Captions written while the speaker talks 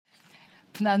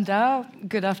Nandar.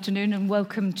 Good afternoon and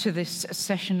welcome to this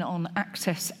session on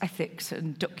access ethics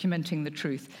and documenting the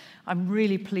truth. I'm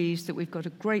really pleased that we've got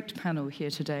a great panel here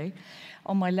today.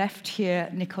 On my left here,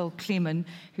 Nicole Kleeman,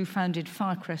 who founded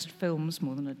Firecrest Films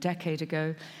more than a decade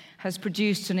ago, has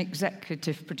produced and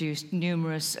executive produced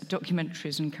numerous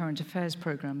documentaries and current affairs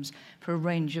programs for a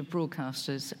range of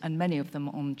broadcasters, and many of them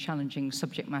on challenging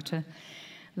subject matter.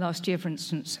 Last year, for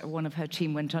instance, one of her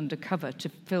team went undercover to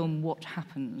film what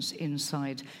happens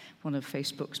inside one of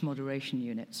Facebook's moderation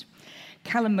units.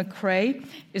 Callum McRae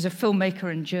is a filmmaker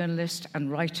and journalist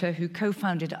and writer who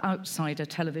co-founded Outsider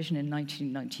Television in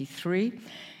 1993.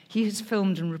 He has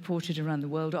filmed and reported around the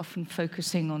world, often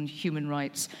focusing on human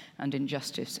rights and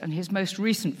injustice. And his most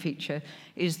recent feature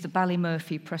is The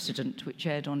Ballymurphy Precedent, which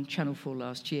aired on Channel 4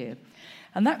 last year.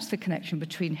 And that's the connection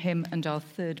between him and our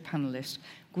third panellist,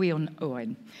 Gwion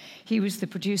Owen. He was the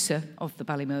producer of the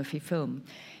Ballymurphy film.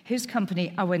 His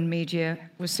company, Owen Media,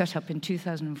 was set up in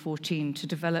 2014 to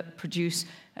develop, produce,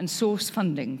 and source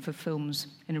funding for films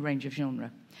in a range of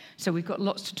genre. So we've got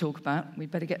lots to talk about.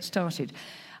 We'd better get started.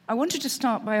 I wanted to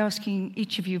start by asking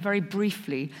each of you very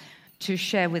briefly to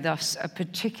share with us a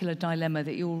particular dilemma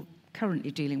that you're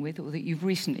currently dealing with or that you've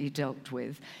recently dealt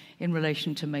with in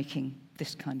relation to making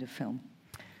this kind of film.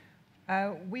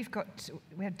 We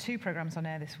had two programmes on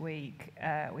air this week.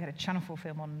 We had a Channel 4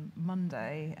 film on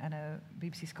Monday and a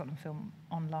BBC Scotland film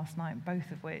on last night, both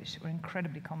of which were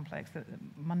incredibly complex. The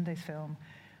Monday's film,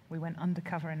 we went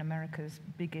undercover in America's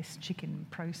biggest chicken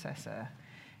processor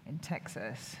in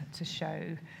Texas to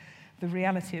show the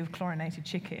reality of chlorinated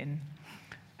chicken,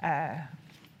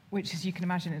 which, as you can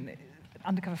imagine,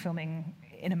 undercover filming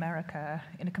in America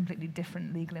in a completely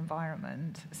different legal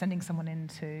environment, sending someone in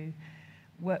to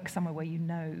work somewhere where you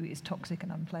know is toxic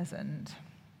and unpleasant,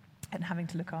 and having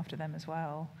to look after them as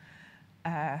well.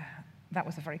 That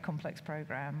was a very complex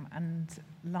program. And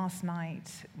last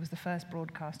night was the first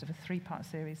broadcast of a 3-part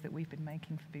series that we've been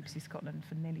making for BBC Scotland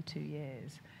for nearly 2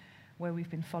 years, where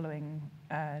we've been following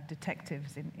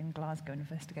detectives in Glasgow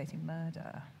investigating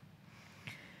murder.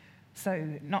 So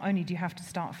not only do you have to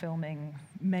start filming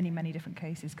many, many different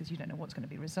cases because you don't know what's going to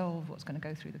be resolved, what's going to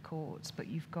go through the courts, but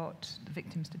you've got the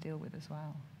victims to deal with as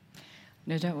well.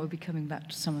 No doubt we'll be coming back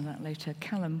to some of that later.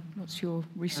 Callum, what's your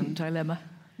recent dilemma?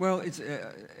 Well, it's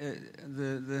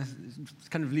the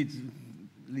kind of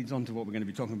leads on to what we're going to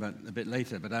be talking about a bit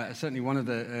later, but certainly one of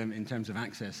the, in terms of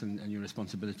access and your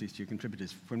responsibilities to your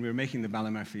contributors, when we were making the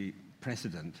Ballymurphy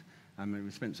Precedent,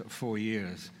 we spent sort of 4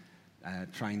 years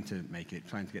trying to make it,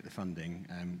 trying to get the funding,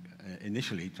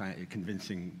 initially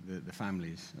convincing the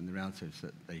families and the relatives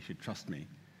that they should trust me.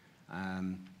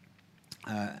 And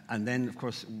then, of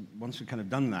course, once we'd kind of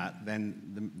done that,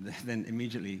 then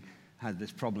immediately had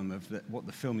this problem of that what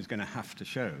the film is going to have to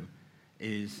show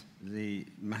is the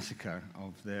massacre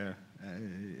of their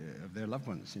loved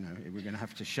ones. You know, we're going to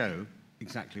have to show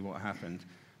exactly what happened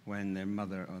when their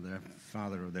mother or their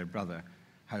father or their brother,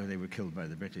 how they were killed by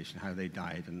the British and how they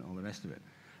died and all the rest of it.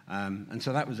 And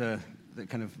so that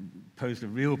kind of posed a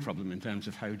real problem in terms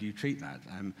of how do you treat that.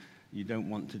 You don't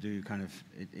want to do kind of,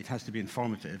 it has to be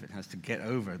informative, it has to get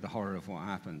over the horror of what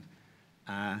happened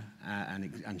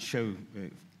and show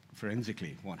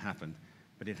forensically what happened,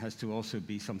 but it has to also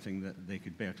be something that they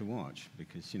could bear to watch,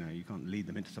 because, you know, you can't lead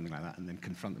them into something like that and then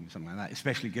confront them with something like that,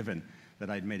 especially given that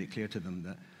I'd made it clear to them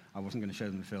that I wasn't going to show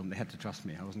them the film. They had to trust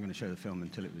me. I wasn't going to show the film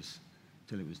until it was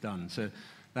done. So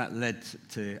that led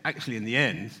to, actually in the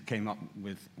end, came up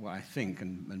with what I think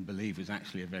and believe was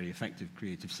actually a very effective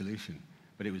creative solution.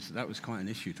 But that was quite an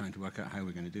issue, trying to work out how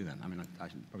we're going to do that. I mean, I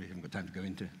probably haven't got time to go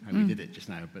into how we did it just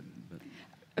now, but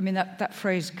I mean, that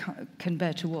phrase, can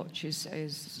bear to watch, is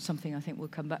something I think we'll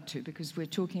come back to, because we're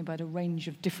talking about a range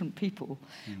of different people.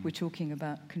 We're talking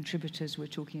about contributors, we're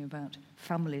talking about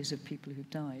families of people who've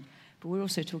died, but we're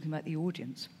also talking about the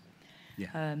audience.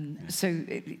 Yeah. So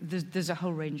there's a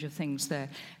whole range of things there.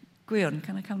 Gwion,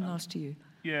 can I come last to you?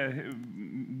 Yeah,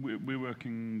 we're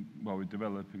working, well, we're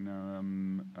developing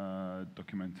a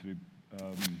documentary,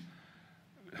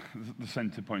 the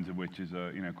centre point of which is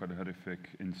quite a horrific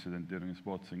incident during a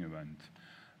sporting event,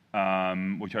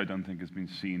 which I don't think has been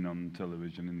seen on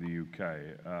television in the UK.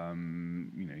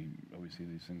 Obviously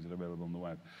these things are available on the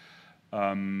web.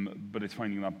 But it's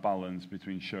finding that balance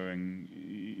between showing,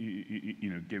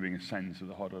 giving a sense of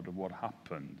the horror of what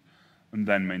happened, and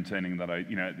then maintaining that,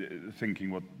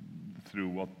 thinking through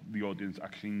what the audience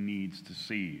actually needs to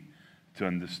see to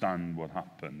understand what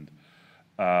happened,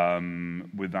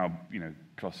 without,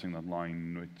 crossing that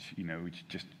line, which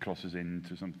just crosses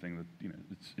into something that,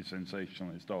 it's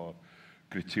sensationalist or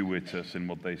gratuitous in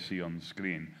what they see on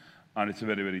screen. And it's a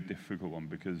very, very difficult one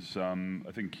because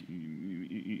I think,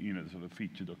 the sort of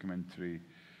feature documentary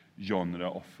genre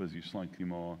offers you slightly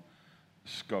more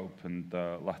scope and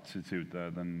latitude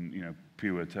there than,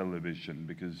 pure television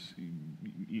because,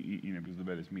 because the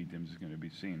various mediums is going to be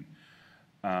seen.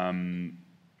 But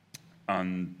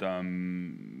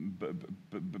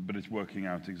it's working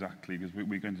out exactly because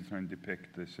we're going to try and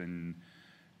depict this in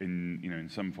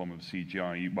some form of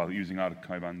CGI, well, using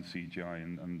archive and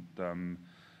CGI,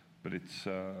 but it's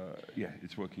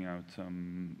working out,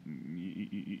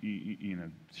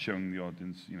 showing the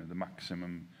audience, the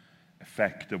maximum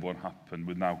effect of what happened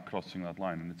without crossing that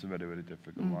line, and it's a very, very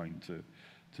difficult line to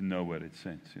know where it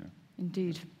sits.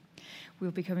 Indeed. We'll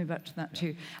be coming back to that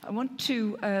too. I want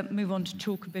to move on to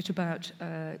talk a bit about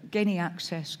gaining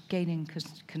access, gaining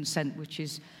consent, which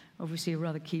is obviously a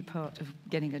rather key part of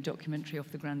getting a documentary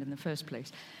off the ground in the first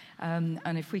place.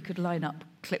 And if we could line up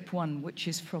clip 1, which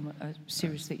is from a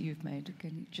series that you've made.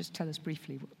 Can you just tell us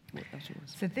briefly what that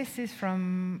was? So this is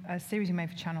from a series we made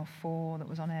for Channel 4 that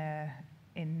was on air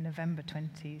in November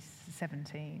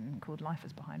 2017 called Life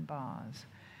is Behind Bars,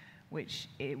 which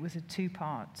it was a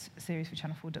 2-part series for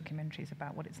Channel 4 documentaries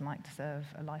about what it's like to serve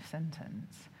a life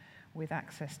sentence with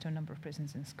access to a number of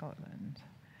prisons in Scotland.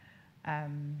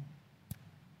 And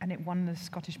it won the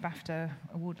Scottish BAFTA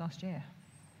award last year.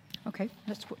 Okay,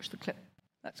 let's watch the clip.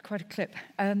 That's quite a clip.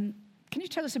 Can you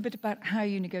tell us a bit about how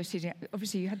you negotiated?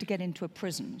 Obviously, you had to get into a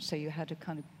prison, so you had a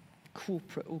kind of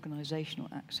corporate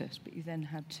organisational access, but you then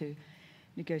had to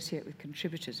negotiate with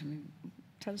contributors. I mean,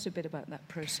 tell us a bit about that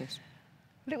process.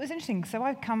 Well, it was interesting. So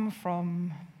I come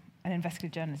from an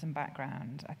investigative journalism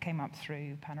background. I came up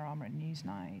through Panorama and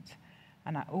Newsnight,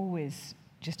 and I always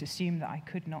just assumed that I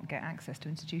could not get access to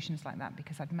institutions like that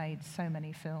because I'd made so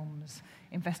many films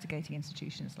investigating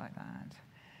institutions like that.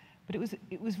 But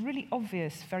it was really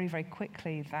obvious very, very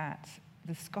quickly that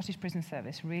the Scottish Prison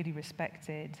Service really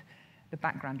respected the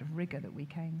background of rigour that we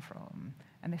came from,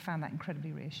 and they found that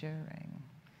incredibly reassuring.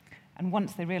 And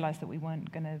once they realised that we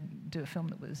weren't going to do a film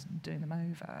that was doing them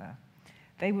over,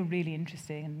 they were really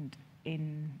interested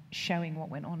in showing what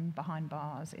went on behind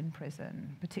bars in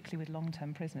prison, particularly with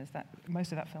long-term prisoners.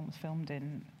 Most of that film was filmed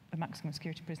in the maximum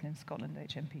security prison in Scotland,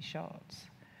 HMP Shotts,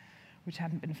 which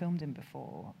hadn't been filmed in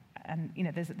before. And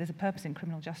there's a purpose in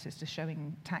criminal justice to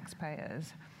showing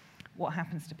taxpayers what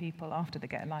happens to people after they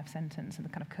get a life sentence and the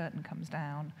kind of curtain comes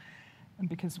down. And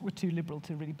because we're too liberal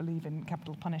to really believe in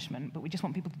capital punishment, but we just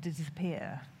want people to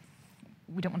disappear.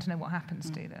 We don't want to know what happens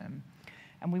to them.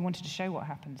 And we wanted to show what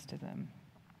happens to them.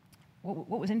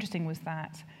 What was interesting was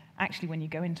that actually when you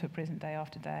go into a prison day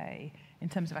after day, in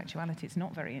terms of actuality, it's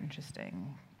not very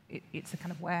interesting. It's a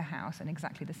kind of warehouse, and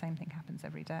exactly the same thing happens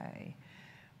every day.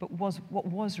 But what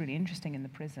was really interesting in the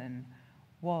prison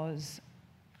was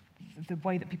the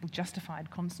way that people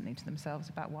justified constantly to themselves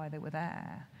about why they were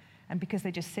there. And because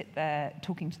they just sit there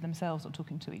talking to themselves or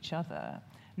talking to each other,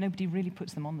 nobody really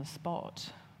puts them on the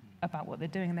spot about what they're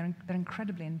doing, and they're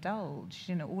incredibly indulged.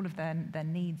 All of their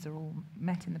needs are all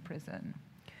met in the prison.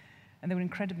 And they were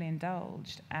incredibly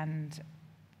indulged, and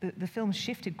the film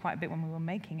shifted quite a bit when we were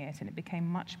making it, and it became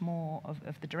much more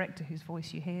of the director whose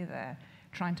voice you hear there,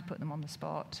 trying to put them on the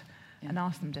spot and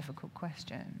ask them difficult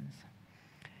questions.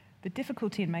 The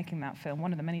difficulty in making that film,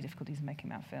 one of the many difficulties in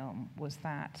making that film, was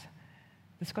that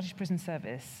the Scottish Prison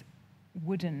Service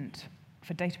wouldn't,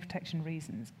 for data protection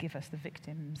reasons, give us the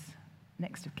victims'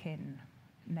 next of kin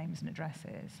names and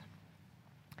addresses.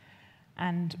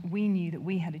 And we knew that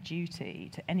we had a duty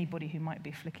to anybody who might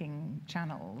be flicking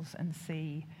channels and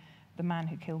see the man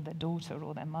who killed their daughter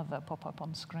or their mother pop up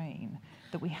on screen,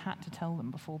 that we had to tell them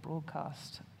before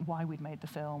broadcast why we'd made the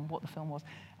film, what the film was,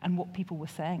 and what people were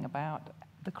saying about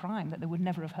the crime that they would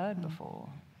never have heard before.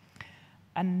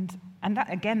 And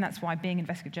that, again, that's why being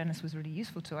investigative journalist was really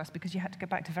useful to us, because you had to go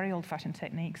back to very old-fashioned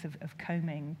techniques of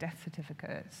combing death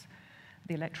certificates,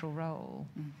 the electoral roll.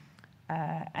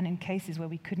 And in cases where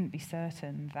we couldn't be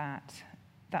certain that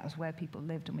that was where people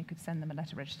lived and we could send them a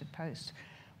letter registered post,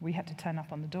 we had to turn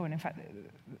up on the door. And in fact,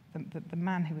 the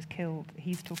man who was killed,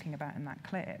 he's talking about in that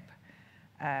clip,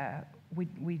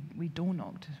 we door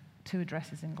knocked 2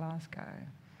 addresses in Glasgow.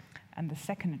 And the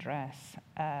second address,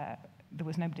 there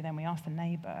was nobody there, and we asked the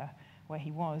neighbour where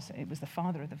he was. It was the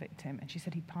father of the victim, and she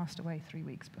said he'd passed away 3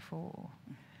 weeks before.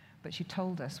 But she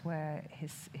told us where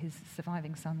his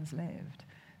surviving sons lived.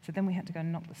 So then we had to go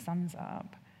and knock the sons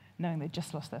up, knowing they'd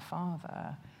just lost their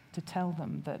father, to tell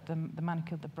them that the man who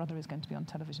killed the brother is going to be on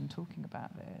television talking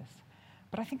about this.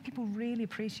 But I think people really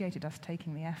appreciated us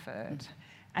taking the effort.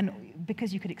 And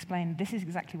because you could explain, this is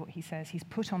exactly what he says, he's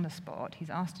put on the spot, he's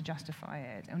asked to justify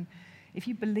it. And if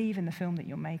you believe in the film that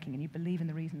you're making and you believe in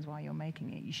the reasons why you're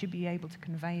making it, you should be able to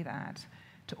convey that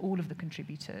to all of the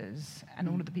contributors and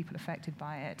all of the people affected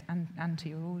by it and to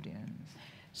your audience.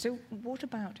 So what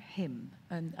about him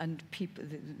and people,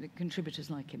 the contributors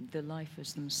like him, the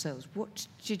lifers themselves? What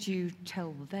did you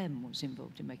tell them was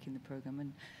involved in making the programme,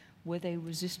 and were they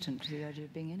resistant to the idea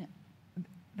of being in it?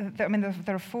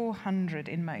 There are 400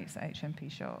 inmates at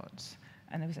HMP Shotts,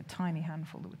 and there was a tiny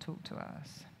handful that would talk to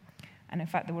us. And in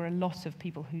fact, there were a lot of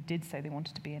people who did say they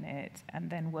wanted to be in it, and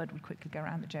then word would quickly go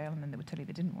around the jail, and then they would tell you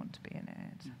they didn't want to be in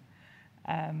it.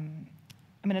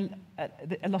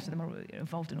 A lot of them are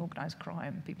involved in organised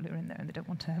crime, people who are in there, and they don't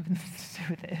want to have anything to do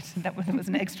with it. And there was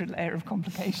an extra layer of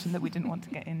complication that we didn't want to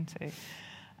get into.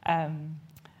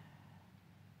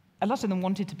 A lot of them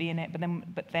wanted to be in it, but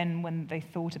then when they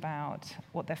thought about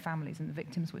what their families and the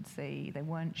victims would see, they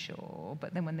weren't sure.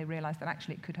 But then when they realised that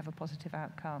actually it could have a positive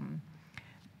outcome,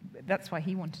 that's why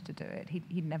he wanted to do it.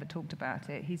 He'd never talked about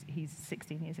it. He's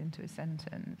 16 years into his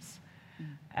sentence.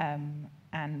 And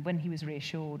when he was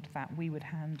reassured that we would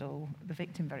handle the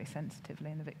victim very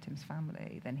sensitively and the victim's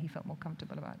family, then he felt more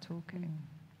comfortable about talking.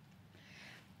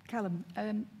 Callum,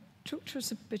 talk to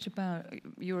us a bit about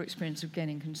your experience of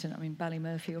gaining consent. I mean,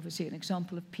 Ballymurphy, obviously an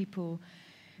example of people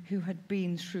who had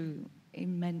been through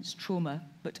immense trauma,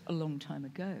 but a long time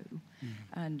ago.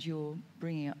 And you're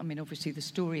bringing up, I mean, obviously the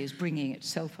story is bringing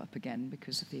itself up again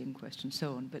because of the inquest and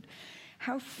so on, but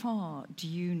how far do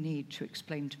you need to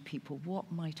explain to people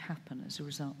what might happen as a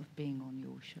result of being on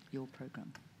your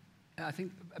programme? I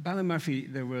think Ballymurphy,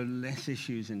 there were less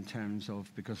issues in terms of,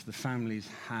 because the families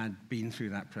had been through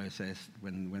that process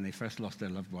when they first lost their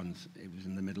loved ones. It was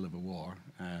in the middle of a war.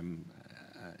 In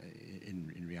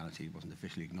reality, it wasn't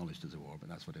officially acknowledged as a war, but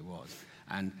that's what it was.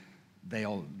 And they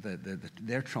all,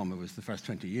 their trauma was the first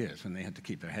 20 years when they had to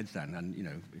keep their heads down. And you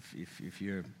know, if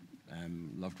your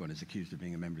loved one is accused of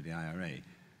being a member of the IRA,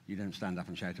 you don't stand up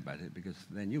and shout about it, because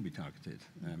then you'll be targeted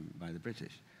by the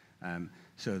British.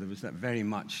 So there was that very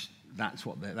much,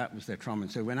 that was their trauma.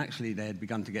 And so when actually they had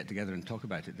begun to get together and talk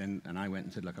about it, then, and I went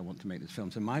and said, look, I want to make this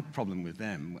film. So my problem with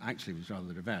them actually was rather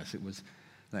the reverse. It was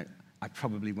like, I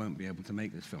probably won't be able to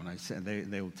make this film. I said,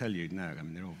 they'll tell you now, I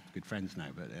mean, they're all good friends now,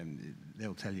 but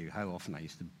they'll tell you how often I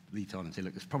used to lead on and say,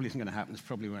 look, this probably isn't going to happen, this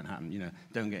probably won't happen, you know,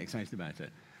 don't get excited about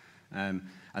it. And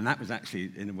that was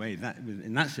actually, in a way,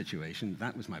 in that situation,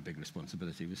 that was my big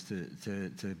responsibility, was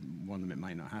to warn them it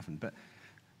might not happen. But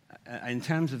in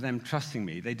terms of them trusting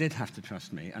me, they did have to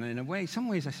trust me. And in a way, some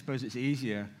ways, I suppose it's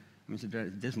easier. I mean, it's a very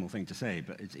dismal thing to say,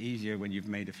 but it's easier when you've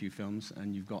made a few films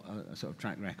and you've got a sort of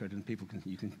track record, and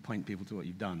you can point people to what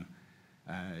you've done,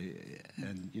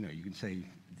 and you know, you can say,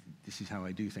 this is how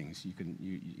I do things.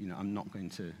 You know, I'm not going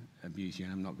to abuse you,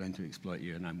 and I'm not going to exploit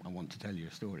you, and I want to tell you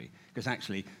a story, because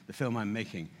actually the film I'm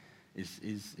making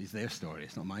is their story.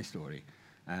 It's not my story,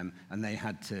 and they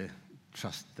had to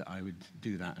trust that I would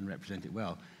do that and represent it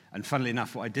well. And funnily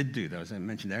enough, what I did do, though, as I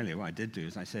mentioned earlier, what I did do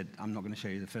is I said, I'm not going to show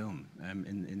you the film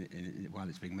while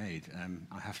it's being made.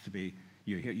 I have to be,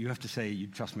 you have to say you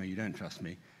trust me or you don't trust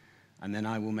me, and then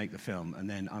I will make the film, and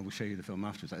then I will show you the film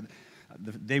afterwards.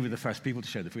 They were the first people to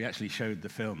show that. We actually showed the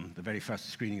film. The very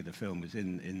first screening of the film was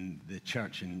in the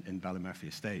church in Ballymurphy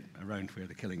Estate, around where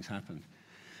the killings happened.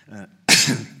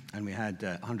 And we had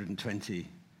 120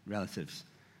 relatives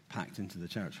packed into the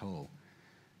church hall.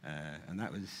 And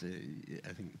that was,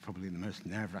 I think, probably the most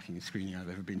nerve-wracking screening I've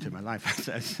ever been to in my life.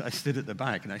 I stood at the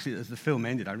back, and actually, as the film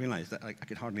ended, I realized that I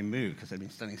could hardly move, because I'd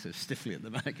been standing so stiffly at the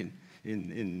back in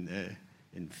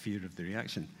fear of the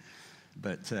reaction.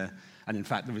 But, and in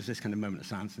fact, there was this kind of moment of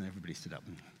silence, and everybody stood up.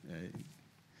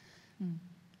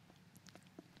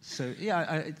 So,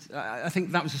 yeah, I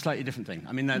think that was a slightly different thing.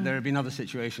 I mean, there have been other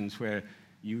situations where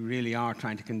you really are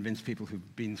trying to convince people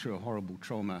who've been through a horrible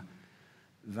trauma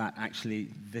that actually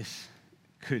this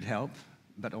could help,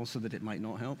 but also that it might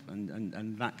not help,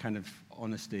 and that kind of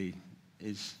honesty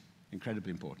is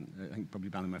incredibly important. I think probably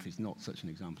Ballymurphy is not such an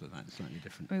example of that. It's slightly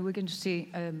different. I mean, we're going to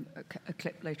see a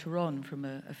clip later on from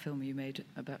a film you made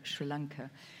about Sri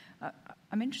Lanka.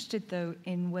 I'm interested, though,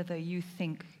 in whether you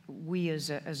think we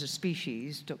as a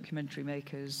species, documentary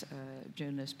makers,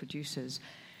 journalists, producers,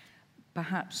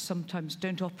 perhaps sometimes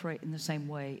don't operate in the same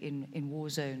way in war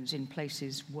zones, in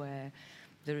places where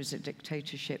there is a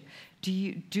dictatorship. Do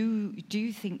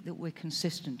you think that we're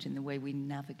consistent in the way we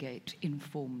navigate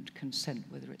informed consent,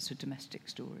 whether it's a domestic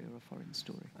story or a foreign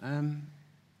story?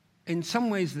 In some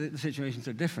ways, the situations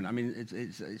are different. I mean,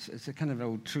 it's a kind of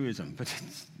old truism, but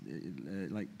it's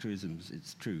like truisms,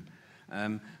 it's true,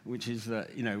 which is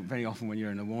that, you know, very often when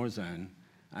you're in a war zone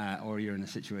or you're in a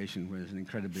situation where there's an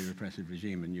incredibly repressive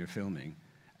regime and you're filming,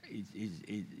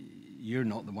 you're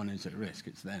not the one who's at risk,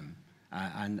 it's them.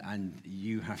 And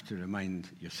you have to remind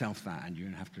yourself that, and you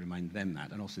have to remind them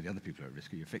that, and also the other people who are at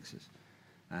risk are your fixers.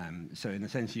 So in a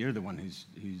sense, you're the one who's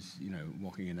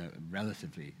walking in a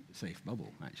relatively safe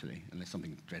bubble, actually, unless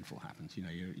something dreadful happens.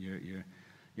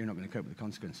 You're not going to cope with the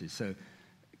consequences. So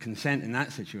consent in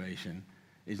that situation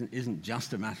isn't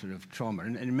just a matter of trauma.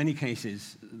 And in many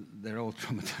cases, they're all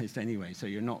traumatized anyway, so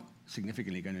you're not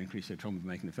significantly going to increase their trauma by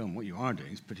making the film. What you are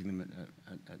doing is putting them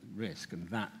at risk, and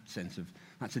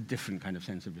that's a different kind of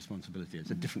sense of responsibility.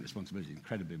 It's a different responsibility, an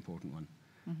incredibly important one,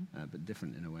 but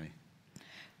different in a way.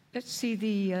 Let's see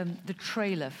the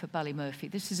trailer for Ballymurphy.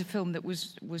 This is a film that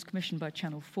was commissioned by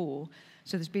Channel 4,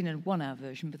 so there's been a 1-hour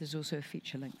version, but there's also a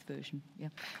feature-length version. Yeah,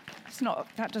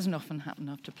 that doesn't often happen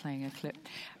after playing a clip.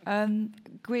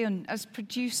 Gwion, as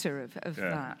producer of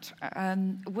that,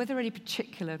 were there any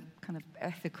particular kind of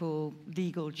ethical,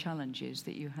 legal challenges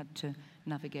that you had to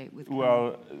navigate with?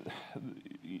 Well,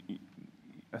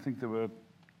 I think there were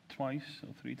 2 or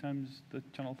 3 times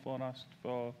that Channel 4 asked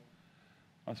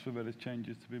for various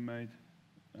changes to be made.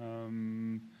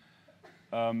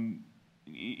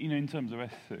 In terms of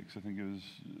ethics, I think it was,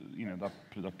 that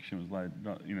production was led,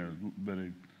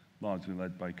 very largely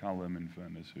led by Callum, in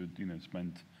fairness, who had,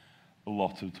 spent a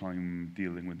lot of time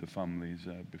dealing with the families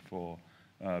before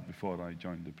I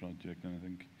joined the project, and I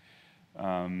think,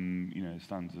 it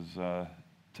stands as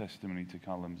testimony to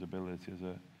Callum's ability as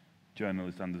a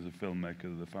journalist and as a filmmaker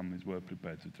that the families were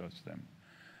prepared to trust them.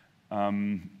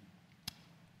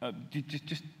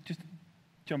 Just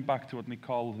jump back to what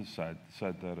Nicole has said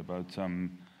there about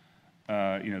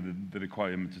the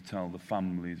requirement to tell the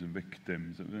families of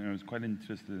victims. I was quite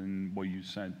interested in what you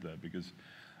said there, because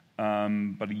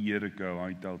about a year ago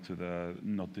I dealt with a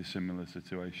not dissimilar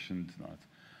situation to that,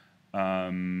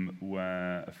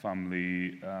 where a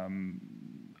family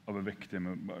of a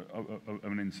victim of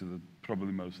an incident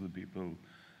probably most of the people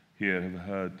here have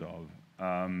heard of,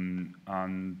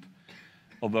 and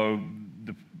although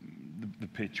the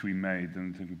pitch we made,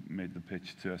 and I think we made the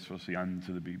pitch to S4C and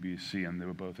to the BBC, and they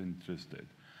were both interested,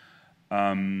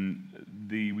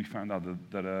 we found out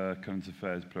that a current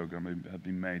affairs programme had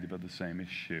been made about the same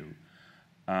issue,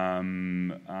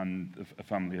 and a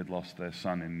family had lost their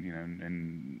son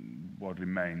in what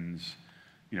remains,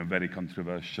 very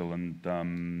controversial and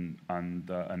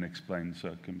unexplained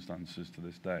circumstances to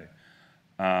this day.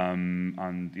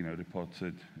 And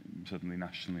reported certainly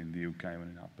nationally in the UK when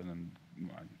it happened, and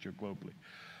I'm sure globally.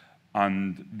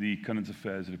 And the current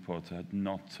affairs reporter had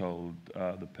not told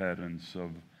the parents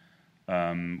of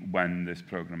when this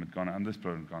programme had gone out, and this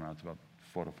programme had gone out about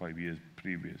 4 or 5 years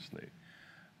previously.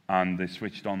 And they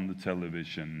switched on the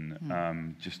television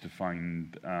just to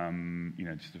find,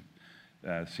 just to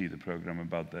see the programme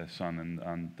about their son,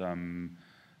 and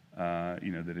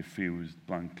they refused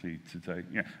blankly to take.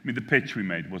 The pitch we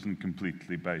made wasn't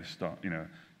completely based on,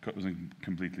 wasn't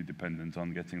completely dependent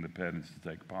on getting the parents to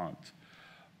take part.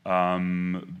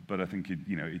 But I think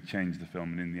it changed the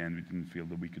film, and in the end, we didn't feel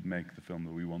that we could make the film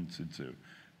that we wanted to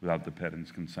without the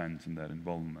parents' consent and their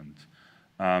involvement.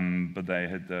 But they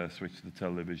had switched the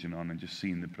television on and just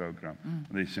seen the programme, and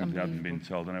they simply hadn't been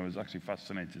told. And I was actually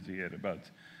fascinated to hear about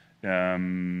the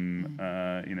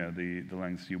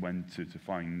lengths you went to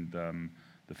find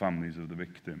the families of the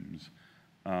victims,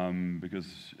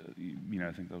 because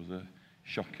I think that was a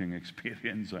shocking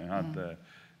experience I had there.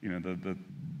 And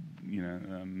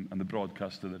the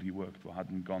broadcaster that he worked for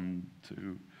hadn't gone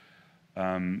to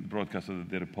the broadcaster,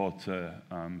 the reporter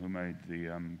who made the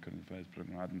current affairs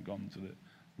programme hadn't gone to the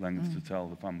lengths to tell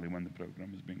the family when the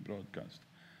programme was being broadcast.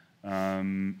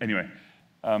 Anyway,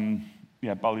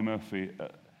 Ballymurphy.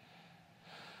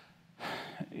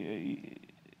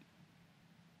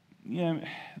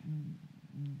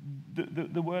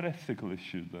 There were ethical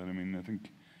issues there.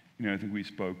 I think we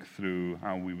spoke through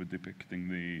how we were depicting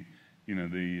the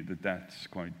deaths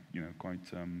quite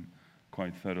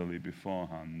thoroughly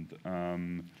beforehand.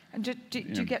 And do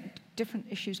you get different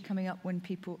issues coming up when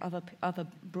other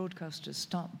broadcasters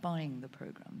start buying the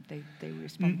programme? They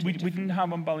respond to it. We didn't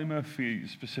have on Ballymurphy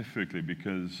specifically,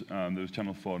 because there was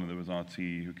Channel 4 and there was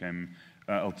RTE who came.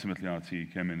 Ultimately,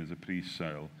 RTE came in as a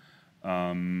pre-sale,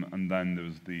 and then there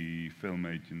was the film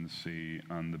agency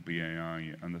and the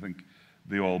BAI, and I think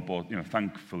they all bought.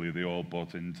 Thankfully, they all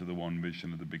bought into the one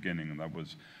vision at the beginning, and that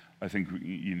was, I think,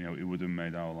 it would have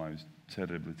made our lives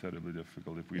terribly, terribly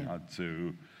difficult if we had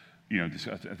to. I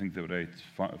think there were 8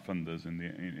 funders in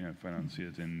the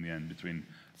financiers in the end between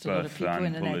Birth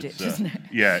and Pulitzer.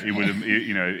 It would have.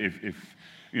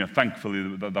 If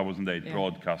thankfully that wasn't 8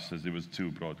 broadcasters; it was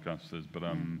 2 broadcasters. But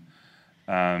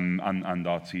And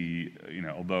RT,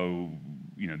 although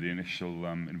the initial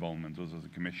involvement was as a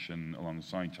commission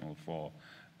alongside Channel 4,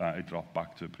 it dropped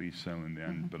back to a pre-sale in the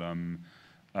end.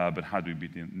 But had we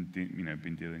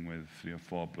been dealing with 3 or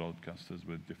 4 broadcasters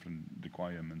with different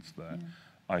requirements there,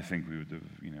 I think we would have,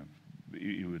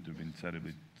 it would have been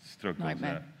terribly struggled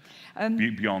there,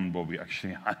 beyond what we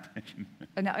actually had.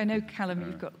 And I know,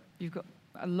 Callum, you've got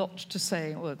a lot to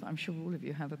say. Well, I'm sure all of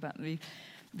you have, about the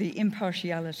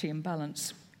impartiality and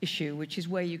balance issue, which is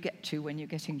where you get to when you're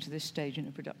getting to this stage in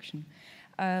a production.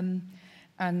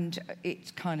 And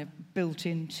it's kind of built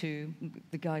into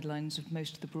the guidelines of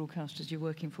most of the broadcasters you're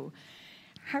working for.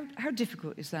 How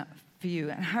difficult is that for you?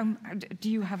 And how do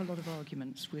you have a lot of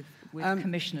arguments with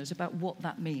commissioners about what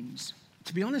that means?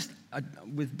 To be honest,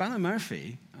 with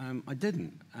Ballymurphy, I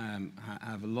didn't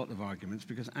have a lot of arguments,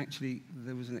 because actually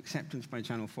there was an acceptance by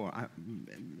Channel 4,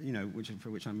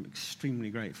 for which I'm extremely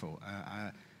grateful,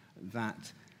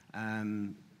 that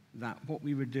what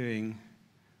we were doing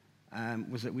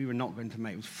was that we were not going to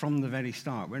make, it was from the very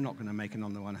start, we're not going to make an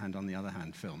on the one hand, on the other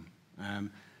hand film.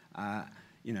 That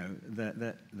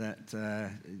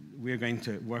we're going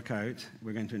to work out,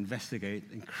 we're going to investigate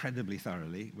incredibly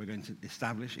thoroughly, we're going to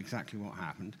establish exactly what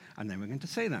happened, and then we're going to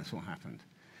say that's what happened.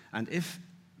 And if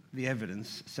the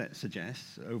evidence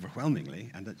suggests,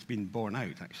 overwhelmingly, and it's been borne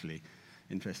out, actually,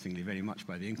 interestingly, very much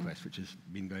by the inquest, which has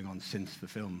been going on since the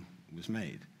film was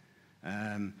made,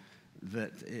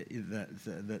 that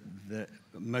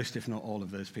most, if not all, of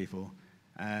those people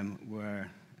were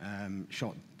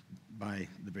shot by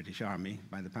the British Army,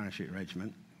 by the Parachute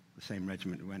Regiment, the same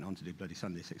regiment who went on to do Bloody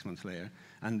Sunday 6 months later,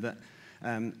 and that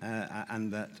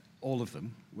all of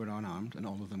them were unarmed and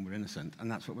all of them were innocent,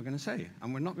 and that's what we're going to say.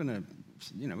 And we're not going to,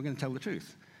 we're going to tell the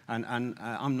truth. And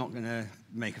I'm not going to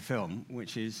make a film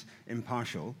which is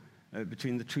impartial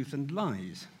between the truth and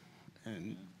lies.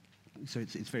 And so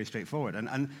it's very straightforward.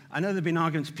 And I know there have been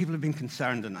arguments, people have been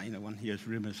concerned, and one hears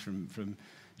rumours from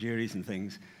juries and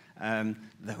things,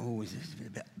 they're always a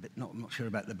bit not sure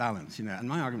about the balance, And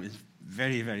my argument is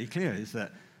very, very clear, is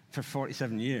that for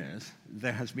 47 years,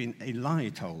 there has been a lie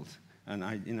told.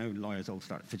 And lawyers all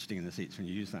start fidgeting in the seats when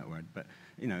you use that word, but,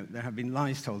 there have been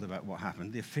lies told about what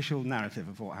happened. The official narrative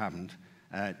of what happened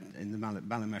in the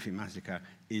Ballymurphy massacre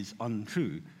is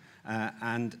untrue.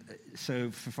 And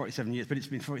so for 47 years, but it's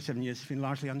been 47 years, it's been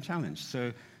largely unchallenged.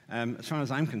 So as far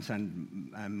as I'm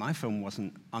concerned, my film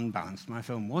wasn't unbalanced. My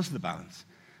film was the balance.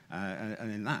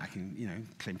 And in that, I can,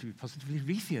 claim to be positively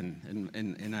Reithian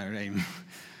in our aim.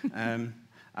 And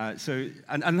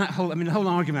that whole, the whole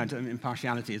argument of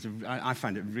impartiality I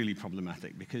find it really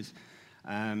problematic, because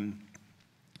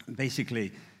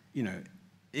basically,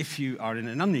 if you are in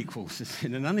an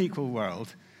unequal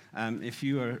world, if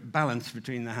you are balanced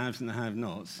between the haves and the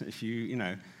have-nots, if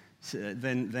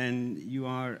then you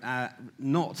are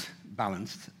not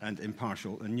balanced and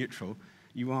impartial and neutral.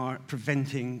 You are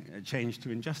preventing change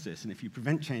to injustice, and if you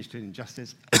prevent change to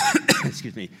injustice,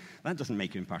 excuse me, that doesn't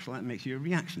make you impartial. That makes you a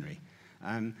reactionary.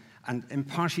 And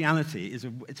impartiality is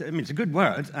it's a good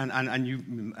word, and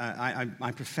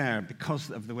I prefer, because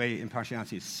of the way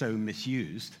impartiality is so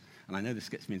misused. And I know this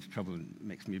gets me into trouble and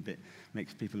makes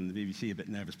people in the BBC a bit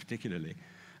nervous, particularly.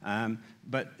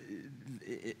 But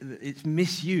it's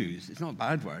misused. It's not a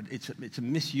bad word. It's a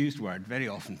misused word very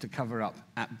often to cover up,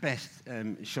 at best,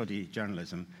 shoddy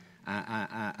journalism,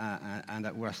 and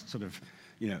at worst, sort of,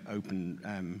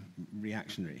 open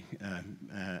reactionary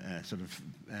sort of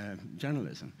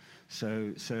journalism.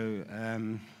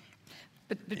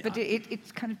 But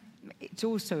it's kind of, it's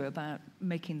also about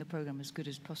making the program as good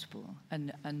as possible,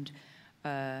 and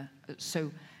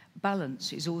so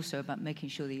balance is also about making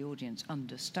sure the audience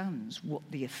understands what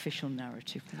the official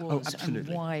narrative was and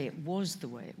why it was the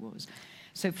way it was.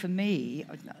 So for me,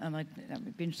 and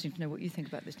it'd be interesting to know what you think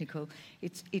about this, Nicole,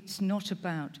 it's not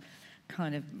about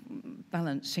kind of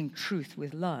balancing truth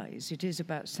with lies. It is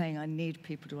about saying, I need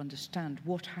people to understand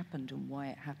what happened and why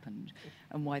it happened,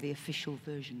 and why the official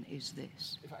version is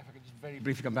this. If I could just very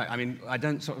briefly come back, I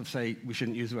don't sort of say we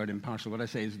shouldn't use the word impartial. What I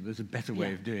say is there's a better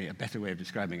way of doing it, a better way of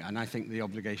describing it. And I think the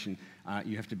obligation,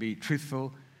 you have to be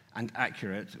truthful and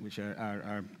accurate, which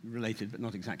are related but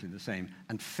not exactly the same,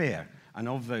 and fair. And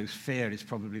of those, fair is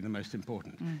probably the most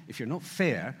important. If you're not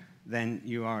fair, then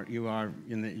you're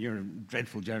a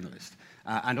dreadful journalist.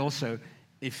 And also,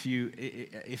 if you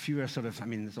are sort of,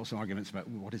 there's also arguments about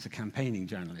what is a campaigning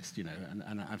journalist,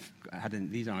 and I've had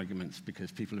these arguments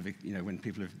because people have, when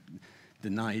people have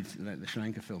denied, the Sri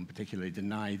Lanka film particularly,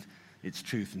 denied it's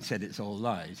truth and said it's all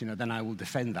lies, then I will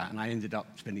defend that. And I ended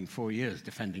up spending 4 years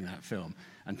defending that film.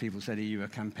 And people said, are you a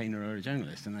campaigner or a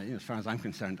journalist? And as far as I'm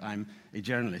concerned, I'm a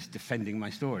journalist defending my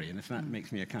story. And if that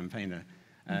makes me a campaigner,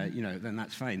 then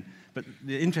that's fine. But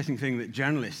the interesting thing that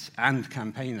journalists and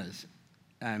campaigners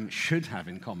should have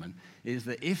in common is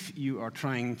that if you are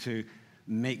trying to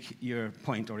make your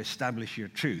point or establish your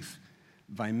truth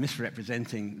by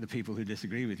misrepresenting the people who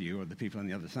disagree with you or the people on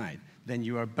the other side, then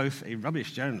you are both a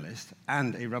rubbish journalist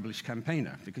and a rubbish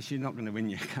campaigner, because you're not going to win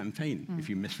your campaign if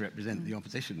you misrepresent the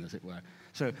opposition, as it were.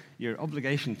 So your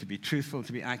obligation to be truthful,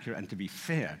 to be accurate, and to be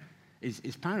fair is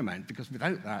paramount, because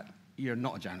without that, you're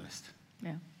not a journalist.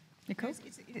 Yeah. Nicole?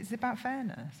 It's about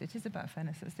fairness. It is about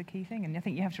fairness. That's the key thing. And I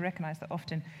think you have to recognise that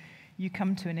often you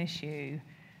come to an issue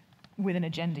with an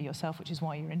agenda yourself, which is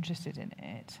why you're interested in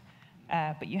it.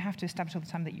 But you have to establish all the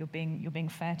time that you're being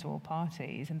fair to all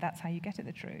parties, and that's how you get at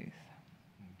the truth.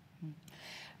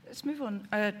 Let's move on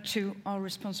to our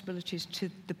responsibilities to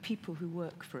the people who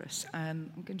work for us.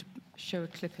 I'm going to show a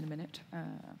clip in a minute,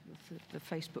 the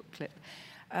Facebook clip.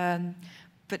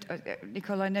 But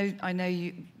Nicole, I know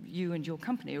you and your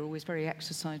company are always very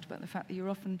exercised about the fact that you're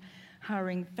often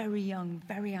hiring very young,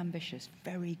 very ambitious,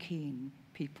 very keen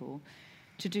people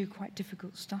to do quite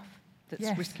difficult stuff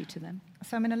that's risky to them.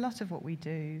 So, a lot of what we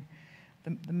do,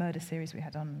 the murder series we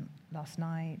had on last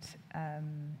night,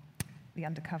 the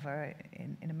Undercover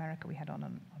in America we had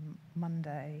on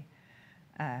Monday,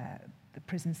 the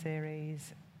prison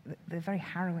series, they're very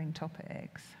harrowing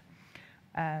topics.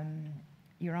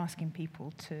 You're asking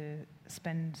people to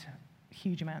spend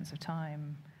huge amounts of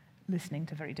time listening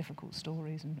to very difficult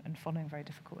stories and following very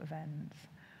difficult events,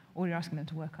 or you're asking them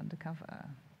to work undercover.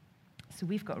 So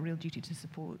we've got a real duty to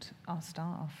support our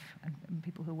staff and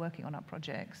people who are working on our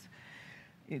projects.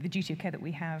 The duty of care that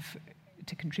we have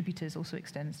to contributors also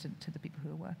extends to the people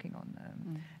who are working on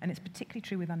them. And it's particularly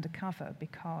true with Undercover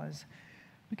because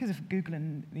of Google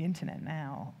and the internet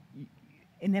now,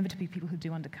 inevitably people who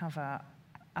do Undercover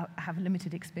have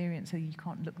limited experience, so you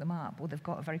can't look them up, or they've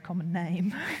got a very common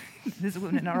name. There's a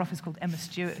woman in our office called Emma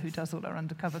Stewart who does all our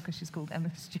Undercover because she's called Emma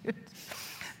Stewart.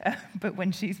 But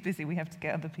when she's busy, we have to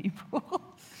get other people.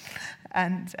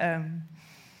 And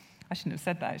I shouldn't have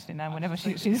said that, actually, now. Whenever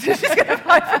she's going to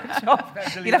apply for a job,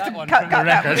 you'll have to cut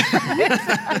that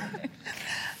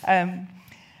one.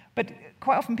 But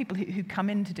quite often people who come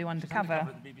in to do Undercover... She's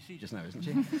undercover at the BBC just now, isn't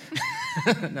she?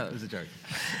 No, that was a joke.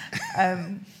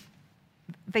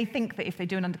 They think that if they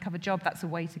do an undercover job, that's a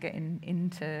way to get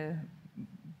into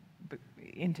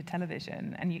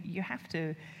television. And you have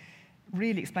to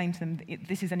really explain to them that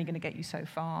this is only going to get you so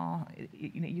far.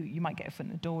 You might get a foot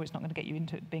in the door. It's not going to get you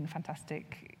into being a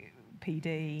fantastic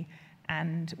PD.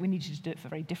 And we need you to do it for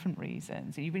very different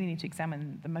reasons. You really need to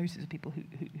examine the motives of people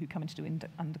who come in to do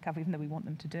undercover, even though we want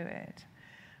them to do it.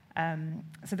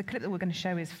 So the clip that we're going to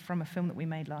show is from a film that we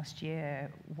made last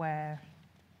year where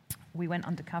we went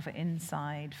undercover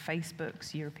inside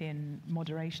Facebook's European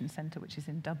Moderation Centre, which is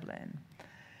in Dublin.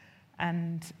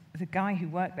 And the guy who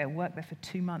worked there for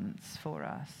 2 months for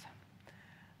us.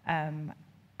 And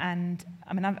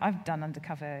I've done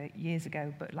Undercover years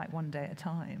ago, but like one day at a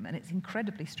time, and it's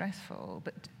incredibly stressful.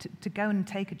 But to go and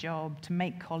take a job, to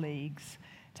make colleagues,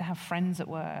 to have friends at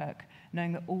work,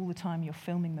 knowing that all the time you're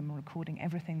filming them and recording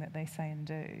everything that they say and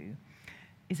do,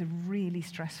 is a really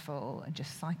stressful and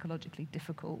just psychologically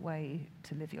difficult way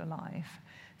to live your life.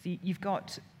 So you've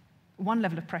got one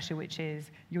level of pressure, which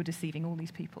is you're deceiving all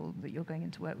these people that you're going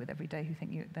into work with every day who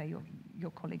think they're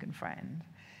your colleague and friend.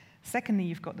 Secondly,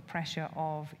 you've got the pressure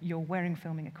of you're wearing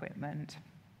filming equipment.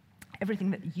 Everything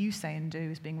that you say and do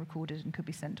is being recorded and could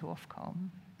be sent to Ofcom.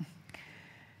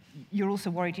 You're also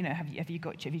worried, have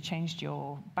you changed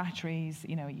your batteries?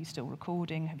 Are you still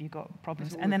recording? Have you got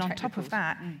problems? And then on top of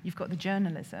that, you've got the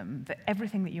journalism, that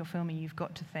everything that you're filming, you've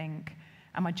got to think,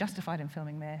 am I justified in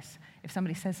filming this? If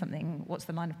somebody says something, what's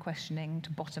the line of questioning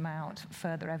to bottom out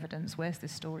further evidence? Where's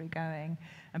this story going?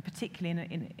 And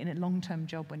particularly in a long-term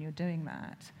job when you're doing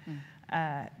that,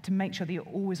 to make sure that you're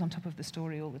always on top of the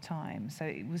story all the time. So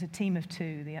it was a team of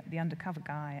two, the undercover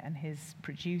guy and his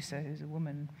producer, who's a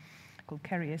woman called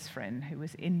Kerry Isfrin, who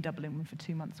was in Dublin for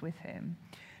 2 months with him.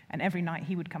 And every night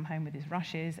he would come home with his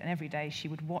rushes, and every day she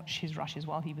would watch his rushes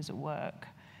while he was at work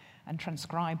and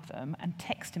transcribe them and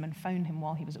text him and phone him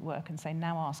while he was at work and say,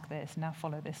 now ask this, now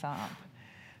follow this up.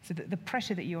 So the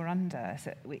pressure that you're under,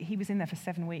 so he was in there for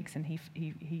 7 weeks, and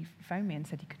he phoned me and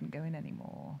said he couldn't go in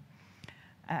anymore.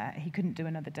 He couldn't do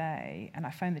another day, and I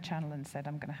phoned the channel and said,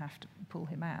 I'm going to have to pull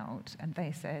him out. And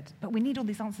they said, but we need all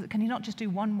these answers. Can you not just do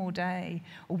one more day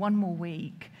or one more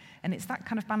week? And it's that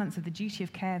kind of balance of the duty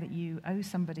of care that you owe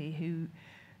somebody who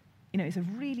It's a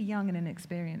really young and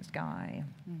inexperienced guy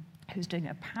who's doing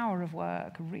a power of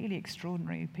work, a really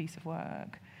extraordinary piece of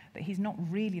work that he's not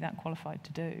really that qualified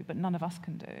to do, but none of us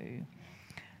can do.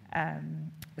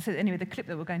 So anyway, the clip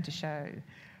that we're going to show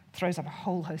throws up a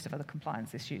whole host of other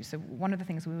compliance issues. So one of the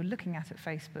things we were looking at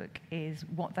Facebook is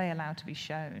what they allow to be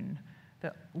shown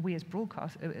that we as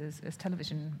as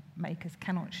television makers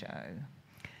cannot show.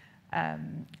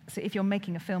 So if you're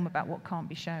making a film about what can't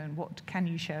be shown, what can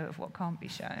you show of what can't be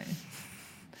shown?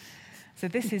 So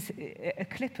this is a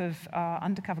clip of our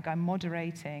undercover guy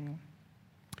moderating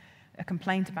a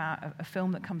complaint about a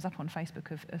film that comes up on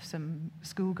Facebook of some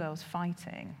schoolgirls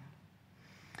fighting.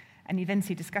 And you then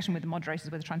see discussion with the moderators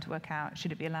where they're trying to work out,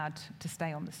 should it be allowed to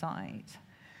stay on the site?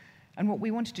 And what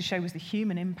we wanted to show was the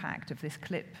human impact of this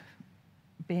clip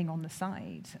being on the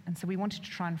site. And so we wanted to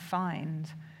try and find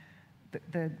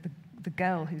the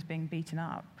girl who's being beaten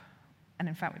up. And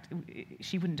in fact,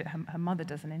 she wouldn't do it, her mother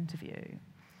does an interview.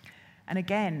 And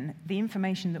again, the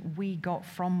information that we got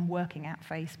from working at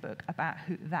Facebook about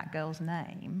that girl's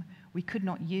name, we could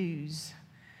not use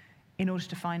in order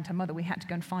to find her mother. We had to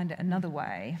go and find it another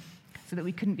way so that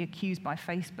we couldn't be accused by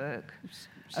Facebook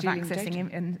of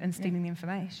accessing and stealing the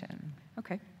information.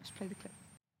 Okay, let's play the clip.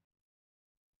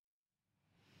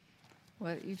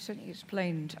 Well, you've certainly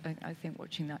explained, I think,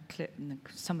 watching that clip and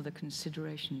some of the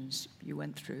considerations you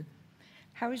went through.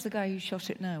 How is the guy who shot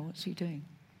it now? What's he doing?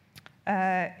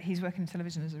 He's working in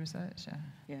television as a researcher.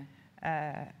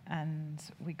 Yeah. And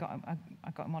I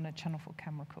got him on a Channel 4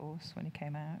 camera course when he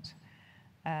came out.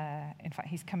 In fact,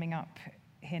 he's coming up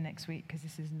here next week because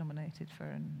this is nominated for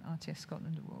an RTS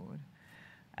Scotland Award.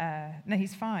 No,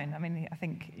 he's fine. I mean, I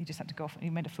think he just had to go off. He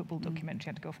made a football documentary,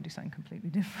 had to go off and do something completely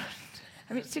different.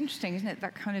 I mean, it's interesting, isn't it,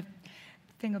 that kind of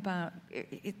thing about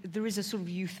there is a sort of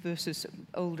youth versus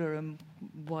older and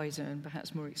wiser and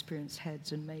perhaps more experienced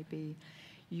heads, and maybe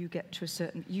you get to a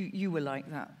certain... You were like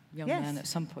that young man at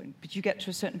some point, but you get to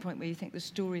a certain point where you think the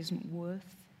story isn't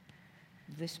worth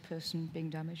this person being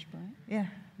damaged by it? Yeah.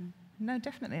 No,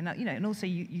 definitely. And, and also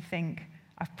you think,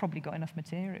 I've probably got enough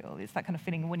material. It's that kind of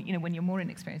feeling when you're more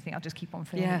inexperienced, you think, I'll just keep on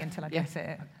filming until I get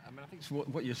it. I mean, I think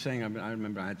what you're saying, I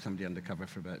remember I had somebody undercover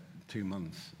for about 2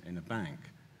 months in a bank.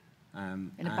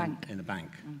 In a bank? In a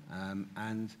bank.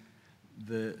 And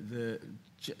the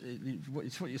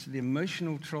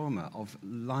emotional trauma of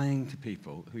lying to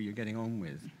people who you're getting on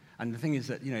with. And the thing is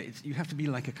that, you have to be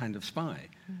like a kind of spy,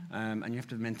 and you have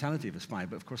to have the mentality of a spy,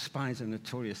 but of course spies are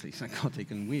notoriously psychotic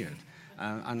and weird,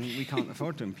 and we can't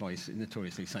afford to employ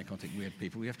notoriously psychotic, weird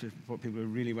people. We have to employ people who are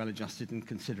really well-adjusted and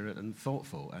considerate and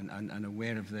thoughtful and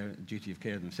aware of their duty of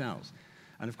care themselves.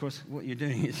 And of course, what you're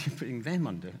doing is you're putting them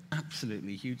under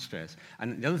absolutely huge stress.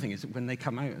 And the other thing is that when they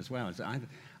come out as well, is that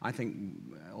I think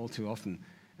all too often,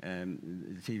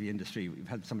 the TV industry, we've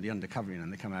had somebody undercover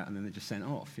and they come out and then they're just sent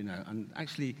off, And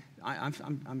actually,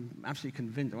 I'm absolutely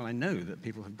convinced, well, I know that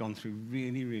people have gone through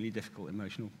really, really difficult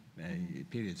emotional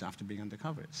periods after being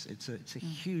undercover. It's a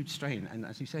huge strain. And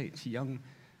as you say, it's young,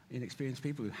 inexperienced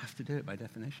people who have to do it by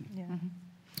definition. Yeah.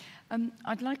 Mm-hmm.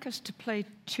 I'd like us to play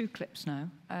 2 clips now.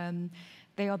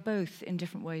 They are both, in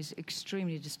different ways,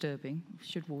 extremely disturbing. I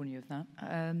should warn you of that.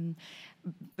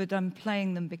 But I'm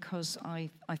playing them because I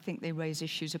think they raise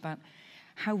issues about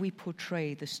how we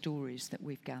portray the stories that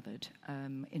we've gathered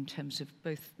in terms of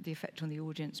both the effect on the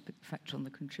audience, but the effect on the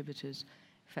contributors,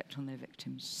 effect on their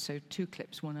victims. So 2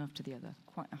 clips, one after the other.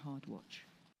 Quite a hard watch.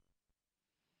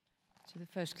 So the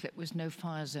first clip was No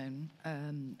Fire Zone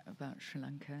about Sri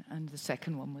Lanka, and the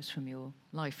second one was from your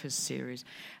Lifers series.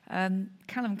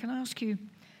 Callum, can I ask you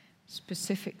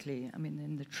specifically, I mean,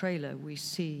 in the trailer, we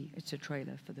see, it's a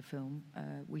trailer for the film,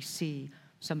 we see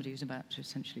somebody who's about to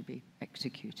essentially be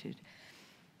executed.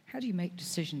 How do you make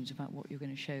decisions about what you're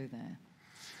going to show there?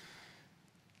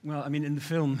 Well, I mean, in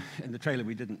the trailer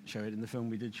we didn't show it. In the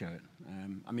film we did show it.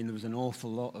 I mean, there was an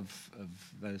awful lot of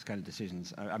those kind of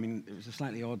decisions. I mean, it was a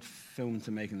slightly odd film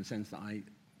to make in the sense that I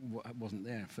wasn't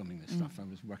there filming this stuff. I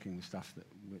was working with stuff that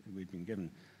we'd been given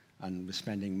and was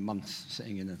spending months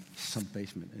sitting in a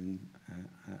sub-basement in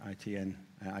ITN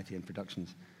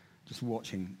Productions, just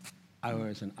watching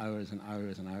hours and hours and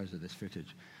hours and hours of this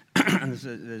footage.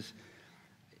 And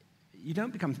you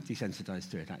don't become desensitized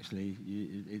to it, actually.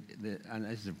 And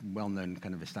this is a well-known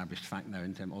kind of established fact now,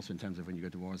 also in terms of when you go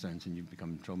to war zones and you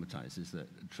become traumatized, is that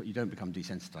you don't become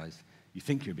desensitized. You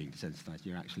think you're being desensitized.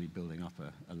 You're actually building up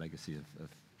a legacy of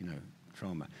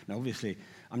trauma. Now, obviously,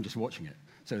 I'm just watching it.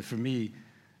 So for me,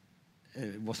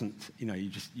 it wasn't,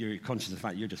 you're conscious of the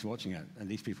fact you're just watching it, and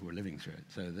these people were living through it.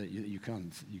 So that you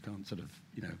can't sort of,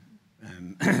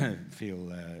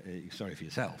 feel sorry for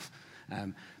yourself.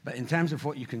 But in terms of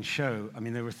what you can show, I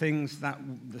mean, there were things that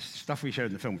the stuff we showed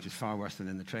in the film, which is far worse than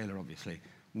in the trailer, obviously,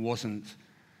 wasn't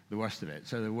the worst of it.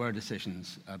 So there were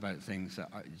decisions about things that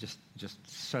are just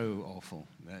so awful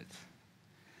that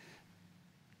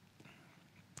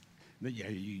yeah,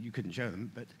 you couldn't show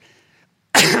them. But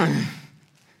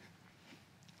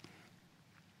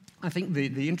I think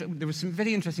there were some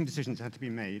very interesting decisions that had to be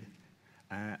made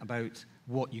about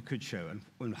what you could show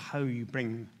and how you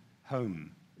bring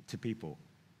home to people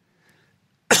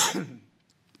the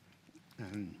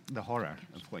horror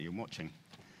of what you're watching.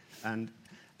 And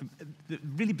the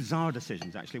really bizarre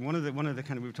decisions, actually. One of the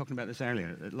kind of, we were talking about this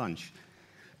earlier at lunch,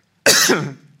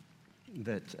 that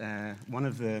one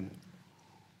of the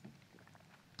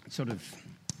sort of,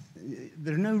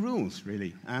 there are no rules,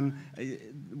 really.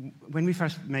 When we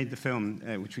first made the film,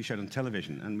 which we showed on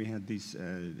television, and we had these,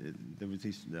 there was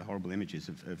these horrible images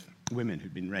of women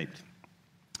who'd been raped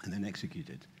and then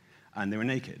executed, and they were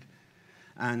naked.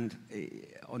 And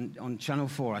on Channel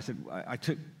 4, I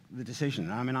took the decision.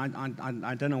 I mean, I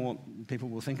don't know what people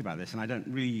will think about this, and I don't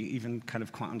really even kind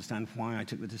of quite understand why I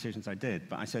took the decisions I did.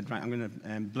 But I said, right, I'm going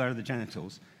to blur the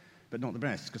genitals, but not the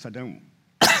breasts, because I don't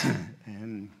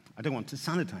want to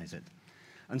sanitize it.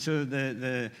 And so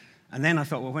and then I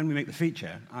thought, well, when we make the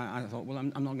feature, I thought, well,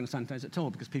 I'm not going to sanitize it at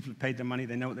all, because people have paid their money,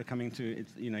 they know what they're coming to.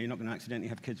 It's, you're not going to accidentally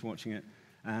have kids watching it.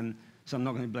 So I'm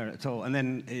not going to blur it at all. And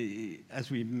then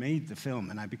as we made the film,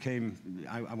 and I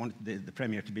wanted the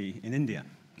premiere to be in India,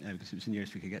 because it was the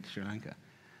nearest we could get to Sri Lanka.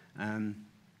 And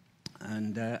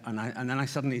then I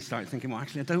suddenly started thinking, well,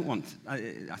 actually, I don't want.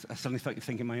 I suddenly started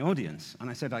thinking my audience, and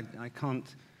I said, I can't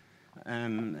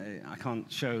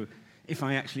show. If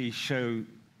I actually show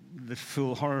the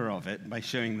full horror of it by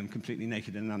showing them completely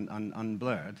naked and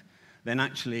unblurred, then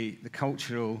actually the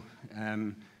cultural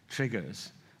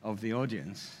triggers of the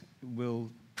audience will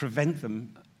prevent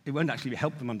them. It won't actually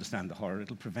help them understand the horror.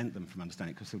 It'll prevent them from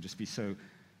understanding, because they'll just be so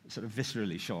sort of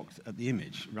viscerally shocked at the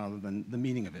image rather than the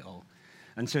meaning of it all.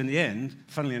 And so in the end,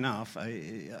 funnily enough,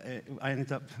 I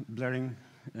ended up blurring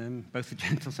both the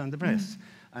genitals and the breasts.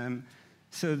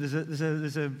 So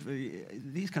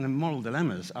these kind of moral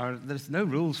dilemmas there's no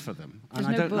rules for them, and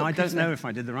I don't know if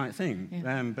I did the right thing.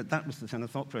 Yeah. But that was the kind of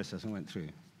thought process I went through.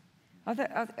 Are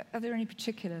there any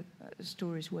particular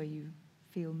stories where you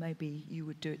feel maybe you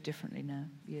would do it differently now,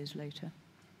 years later?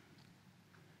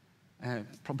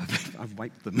 Probably I've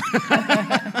wiped them.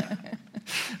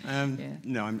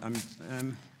 No, I'm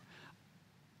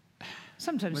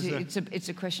Sometimes it's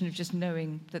a question of just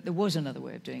knowing that there was another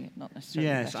way of doing it, not necessarily.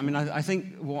 Yes, I mean, I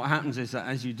think what happens is that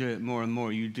as you do it more and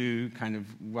more, you do kind of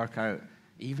work out,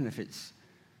 even if it's,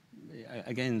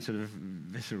 again, sort of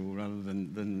visceral rather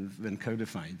than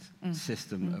codified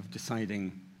system of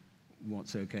deciding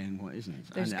what's okay and what isn't.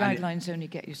 Those guidelines only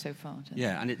get you so far.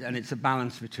 And it's a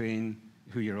balance between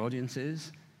who your audience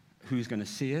is, who's going to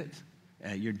see it,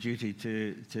 your duty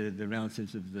to the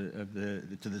relatives of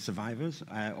the survivors,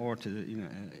 or to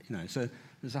So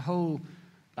there's a whole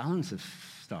balance of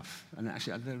stuff, and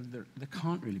actually there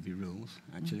can't really be rules.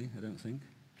 Actually, I don't think.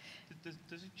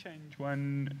 Does it change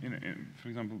when, for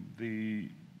example, the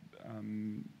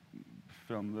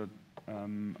film that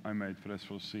I made for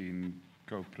S4C in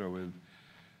GoPro with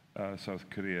South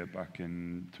Korea back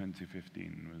in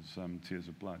 2015 was Tears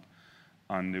of Blood.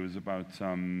 And it was about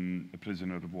a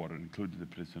prisoner of war. It included a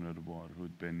prisoner of war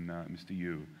who'd been Mr.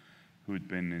 Yu, who'd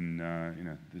been in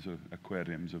these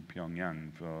aquariums of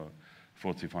Pyongyang for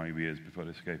 45 years before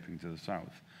escaping to the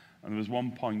south. And there was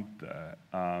one point there,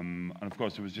 and of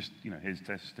course it was just his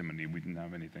testimony. We didn't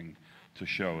have anything to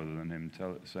show other than him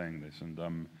saying this,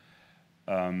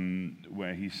 and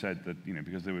where he said that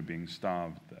because they were being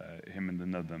starved, him and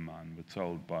another man were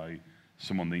told by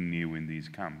someone they knew in these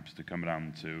camps to come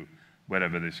around to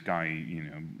wherever this guy,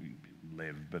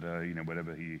 lived, but,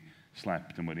 wherever he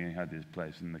slept and where he had his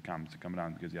place in the camp to come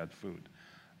around because he had food.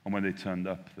 And when they turned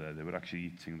up there, they were actually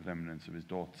eating the remnants of his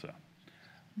daughter.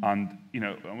 And,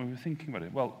 and we were thinking about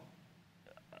it, well,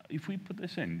 if we put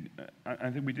this in, I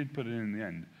think we did put it in the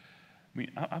end, I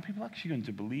mean, are people actually going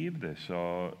to believe this?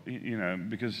 Or,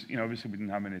 because, obviously we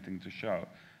didn't have anything to show.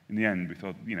 In the end, we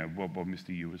thought, what Mr.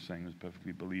 Yu was saying was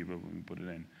perfectly believable when we put it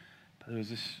in. But there was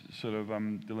this sort of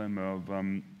dilemma of,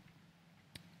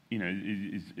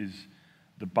 is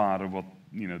the bar of what,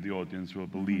 the audience will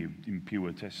believe in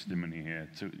pure testimony here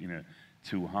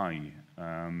too high?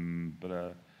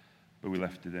 But we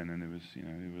left it in, and it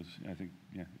was, I think,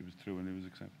 it was true, and it was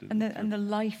accepted. And the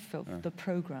life of the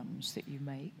programs that you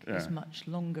make is much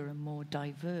longer and more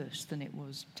diverse than it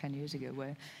was 10 years ago,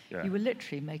 where you were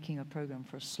literally making a program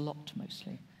for a slot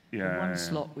mostly. One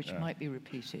slot which might be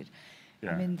repeated.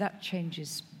 Yeah. I mean, that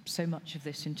changes so much of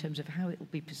this in terms of how it will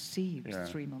be perceived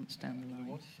 3 months down the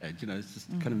line. You know, it's just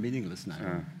kind of meaningless now.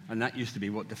 Yeah. And that used to be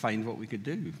what defined what we could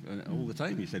do all the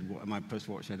time. You said, what am I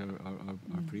post-watershed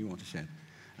or pre-watershed?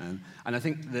 And I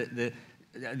think the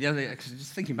other,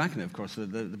 just thinking back on it, of course,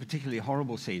 the particularly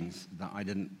horrible scenes that I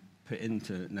didn't put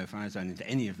into No Fire Zone, into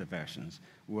any of the versions,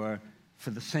 were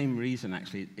for the same reason,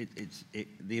 actually.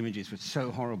 The images were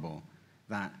so horrible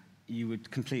that you would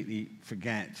completely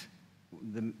forget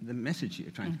the message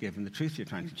you're trying to give and the truth you're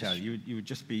trying to tell. You would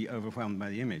just be overwhelmed by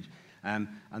the image. And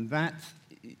that,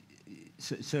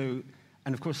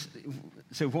 and of course,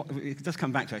 so what it does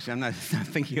come back to, actually, I'm now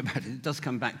thinking about it, it does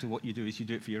come back to what you do is you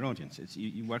do it for your audience.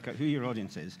 You work out who your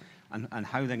audience is and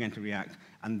how they're going to react,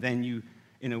 and then you,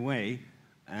 in a way,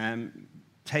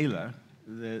 tailor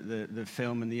the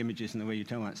film and the images and the way you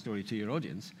tell that story to your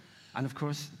audience. And of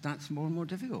course, that's more and more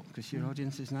difficult because your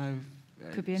audience is now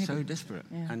Could be so disparate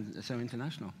and so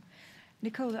international.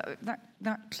 Nicole,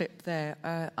 that clip there,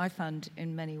 I found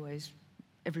in many ways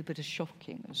every bit as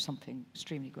shocking as something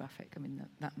extremely graphic. I mean,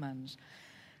 that man's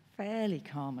fairly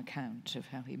calm account of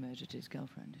how he murdered his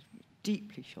girlfriend is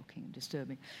deeply shocking and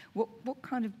disturbing. What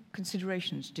kind of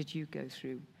considerations did you go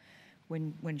through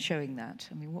when showing that?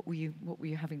 I mean, what were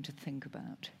you having to think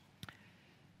about?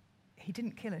 He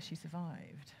didn't kill her; she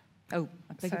survived. Oh,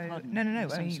 I beg your pardon. No.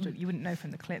 I mean, you wouldn't know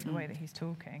from the clip the way that he's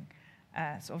talking.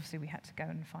 So obviously we had to go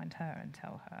and find her and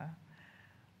tell her.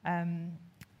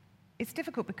 It's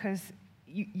difficult because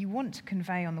you want to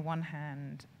convey, on the one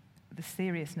hand, the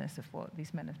seriousness of what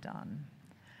these men have done.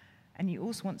 And you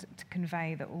also want to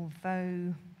convey that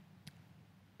although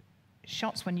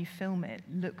shots when you film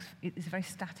it's a very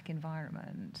static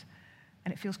environment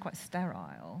and it feels quite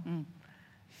sterile.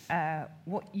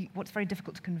 What's very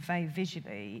difficult to convey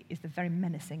visually is the very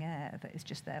menacing air that is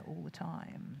just there all the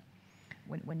time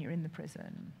when you're in the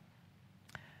prison.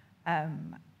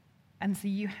 And so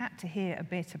you had to hear a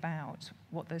bit about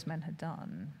what those men had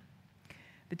done.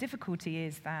 The difficulty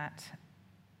is that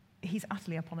he's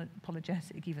utterly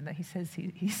apologetic, even though he says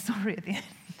he's sorry at the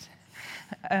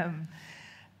end.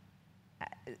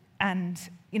 And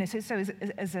you know, so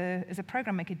as a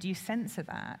program maker, do you censor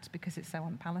that because it's so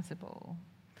unpalatable?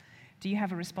 Do you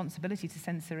have a responsibility to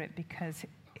censor it because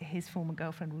his former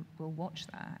girlfriend will watch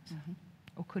that,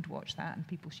 or could watch that, and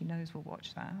people she knows will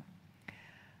watch that?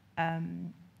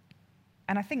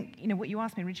 And I think, you know, what you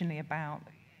asked me originally about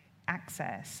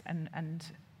access and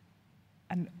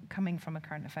coming from a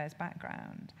current affairs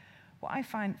background, what I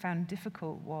found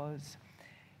difficult was,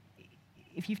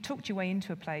 if you've talked your way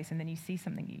into a place and then you see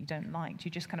something that you don't like, do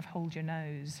you just kind of hold your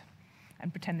nose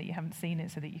and pretend that you haven't seen it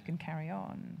so that you can carry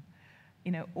on?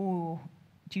 You know, or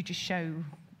do you just show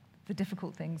the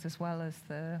difficult things as well as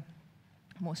the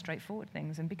more straightforward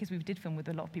things? And because we did film with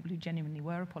a lot of people who genuinely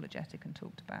were apologetic and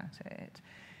talked about it,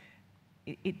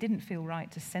 it didn't feel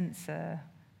right to censor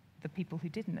the people who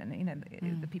didn't, and you know,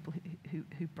 the people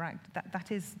who bragged.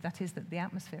 That is the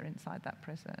atmosphere inside that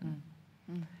prison.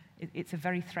 It's a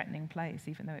very threatening place,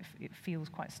 even though it feels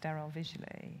quite sterile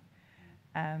visually.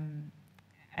 And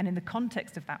in the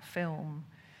context of that film,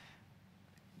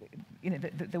 you know,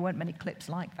 there weren't many clips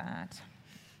like that.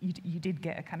 You did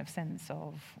get a kind of sense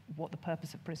of what the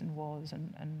purpose of prison was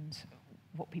and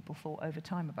what people thought over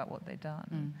time about what they'd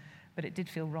done. But it did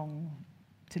feel wrong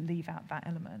to leave out that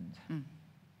element.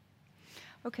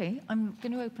 Okay, I'm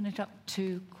going to open it up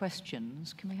to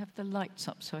questions. Can we have the lights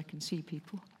up so I can see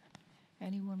people?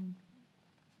 Anyone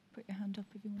put your hand up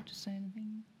if you want to say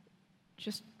anything?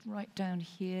 Just right down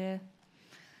here.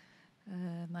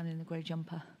 Man in the grey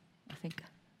jumper, I think.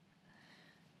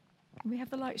 Can we have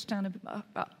the lights down a bit?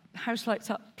 House lights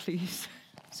up, please,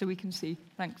 so we can see.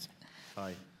 Thanks.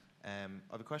 Hi. I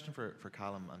have a question for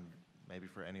Callum and maybe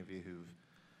for any of you who've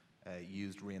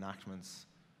used reenactments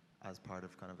as part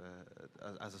of kind of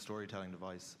as a storytelling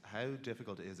device. How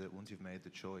difficult is it, once you've made the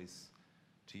choice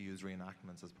to use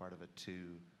reenactments as part of it,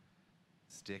 to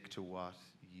stick to what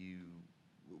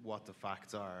the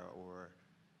facts are, or,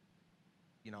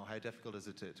 you know, how difficult is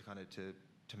it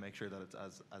to make sure that it's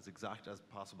as exact as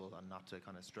possible and not to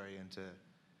kind of stray into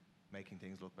making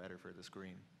things look better for the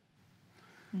screen?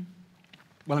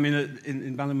 Well, I mean,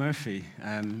 in Ballymurphy,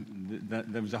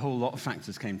 there was a whole lot of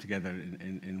factors came together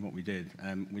in what we did,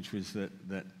 which was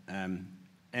that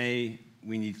A,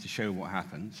 we needed to show what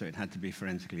happened, so it had to be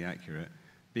forensically accurate.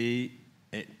 B,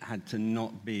 it had to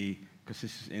not be, because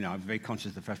this, you know, I'm very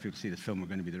conscious the first people to see this film were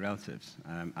going to be the relatives,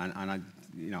 and I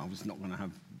was not going to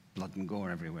have blood and gore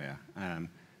everywhere.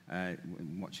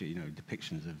 Watch, you know,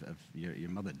 depictions of your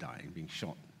mother dying, being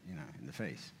shot, you know, in the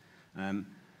face,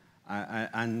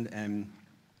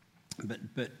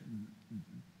 but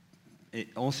it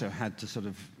also had to sort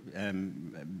of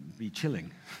be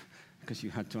chilling because you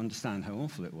had to understand how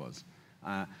awful it was.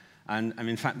 And I mean,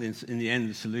 in fact, in the end,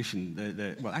 the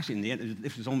solution, well, actually, in the end,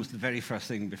 this was almost the very first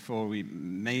thing before we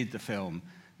made the film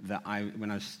that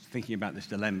when I was thinking about this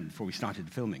dilemma before we started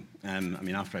filming. I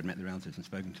mean, after I'd met the relatives and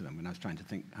spoken to them, when I was trying to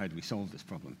think, how do we solve this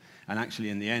problem? And actually,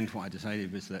 in the end, what I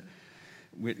decided was that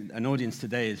an audience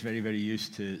today is very, very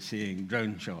used to seeing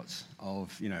drone shots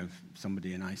of,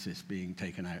 somebody in ISIS being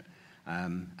taken out.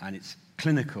 And it's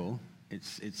clinical.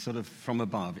 It's sort of from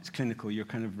above. It's clinical. You're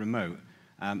kind of remote.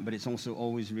 But it's also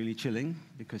always really chilling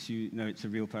because you know it's a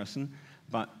real person.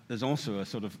 But there's also a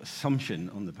sort of assumption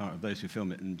on the part of those who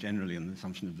film it, and generally on the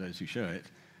assumption of those who show it,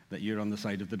 that you're on the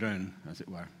side of the drone, as it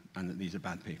were, and that these are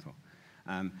bad people.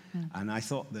 And I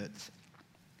thought that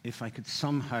if I could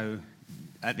somehow...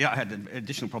 I had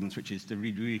additional problems, which is to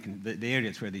read the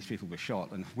areas where these people were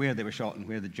shot, and where they were shot, and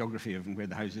where the geography of and where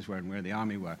the houses were, and where the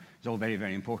army were. It's all very,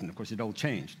 very important. Of course, it all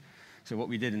changed. So what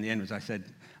we did in the end was I said,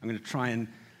 I'm going to try and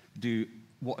do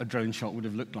what a drone shot would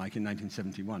have looked like in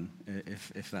 1971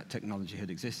 if that technology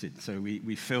had existed. So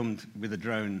we filmed with a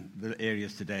drone the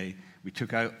areas today. We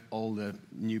took out all the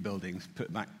new buildings,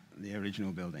 put back the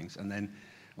original buildings, and then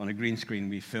on a green screen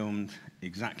we filmed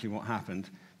exactly what happened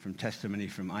from testimony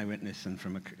from eyewitness and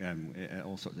from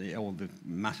all the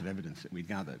massive evidence that we'd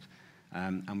gathered.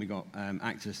 And we got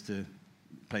actors to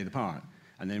play the part.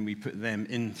 And then we put them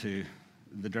into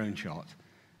the drone shot,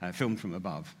 filmed from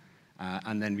above.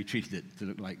 And then we treated it to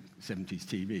look like 70s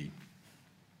TV.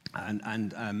 I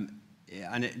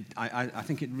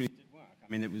think it really did work. I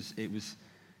mean, it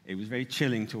was very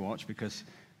chilling to watch because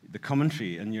the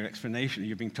commentary and your explanation,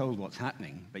 you're being told what's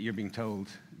happening, but you're being told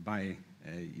by,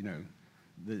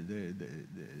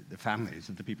 the families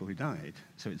of the people who died.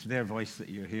 So it's their voice that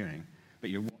you're hearing, but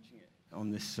you're watching it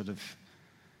on this sort of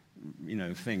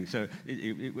thing. So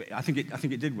I think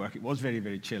it did work. It was very,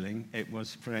 very chilling. It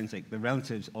was forensic. The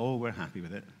relatives all were happy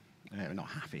with it. Not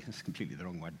happy, that's completely the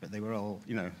wrong word, but they were all,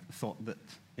 thought that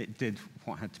it did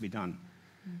what had to be done.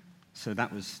 Mm. So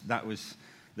that was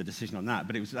the decision on that.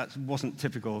 But that wasn't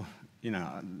typical,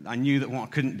 I knew that what I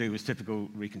couldn't do was typical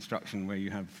reconstruction where you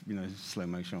have,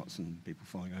 slow-mo shots and people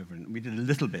falling over. And we did a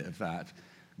little bit of that,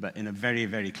 but in a very,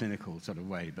 very clinical sort of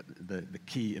way. But the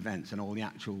key events and all the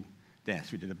actual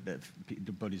deaths, we did a bit of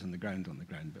the bodies on the ground,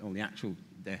 but all the actual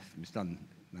death was done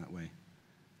that way.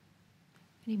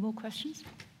 Any more questions?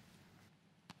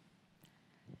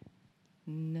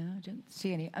 No, I don't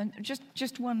see any. And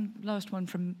just one last one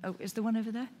from... Oh, is there one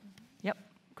over there? Yep,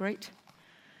 great.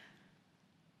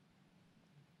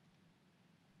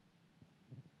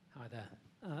 Hi there.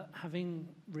 Having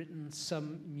written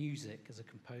some music as a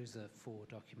composer for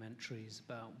documentaries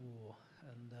about war,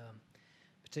 and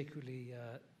particularly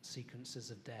sequences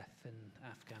of death in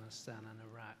Afghanistan and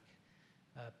Iraq,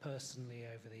 personally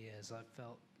over the years I've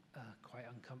felt quite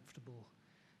uncomfortable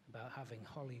about having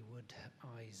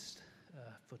Hollywoodized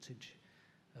footage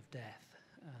of death,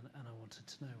 and I wanted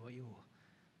to know what your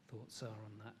thoughts are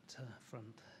on that front.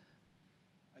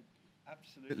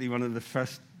 Absolutely, one of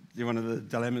the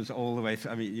dilemmas all the way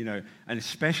through. I mean, and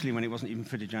especially when it wasn't even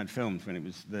footage I'd filmed, when it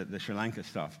was the Sri Lanka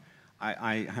stuff.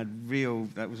 I had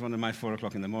that was one of my 4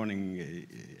 o'clock in the morning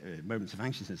moments of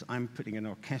anxiousness. I'm putting an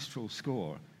orchestral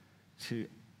score to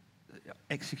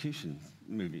execution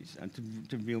movies and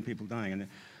to real people dying, and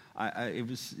it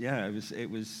was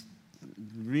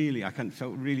really,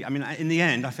 felt really, I mean, in the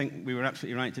end, I think we were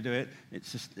absolutely right to do it.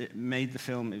 It made the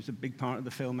film, it was a big part of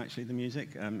the film, actually, the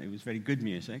music. It was very good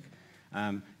music.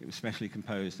 It was specially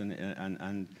composed,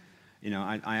 and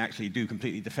I actually do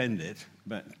completely defend it,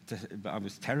 but I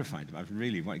was terrified. I was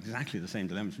really exactly the same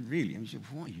dilemma. Really, I was just,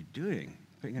 what are you doing?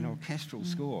 Putting an orchestral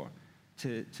score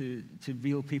to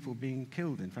real people being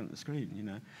killed in front of the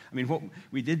screen, I mean, what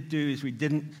we did do is we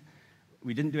didn't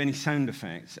do any sound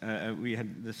effects.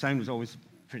 The sound was always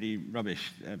pretty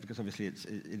rubbish because obviously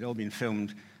it'd all been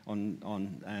filmed on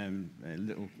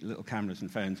little cameras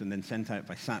and phones and then sent out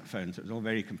by sat phones. So it was all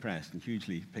very compressed and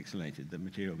hugely pixelated, the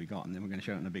material we got, and then we're going to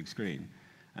show it on a big screen.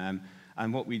 And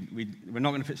what we're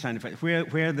not going to put sound effects where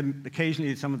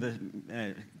occasionally some of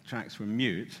the tracks were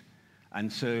mute,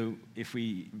 and so if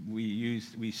we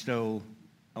stole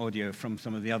audio from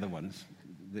some of the other ones,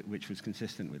 which was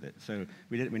consistent with it. So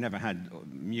we never had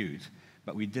mute,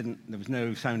 but there was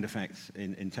no sound effects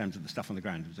in terms of the stuff on the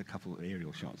ground. There was a couple of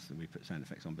aerial shots that we put sound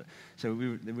effects on. But so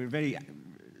we were very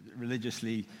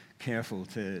religiously careful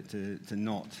to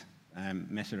not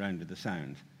mess around with the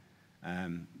sound.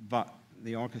 But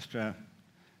the orchestra,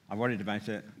 I worried about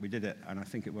it, we did it, and I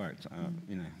think it worked,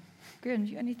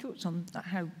 Good. Any thoughts on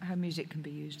how music can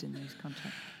be used in these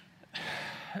contexts?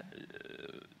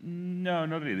 No,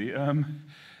 not really.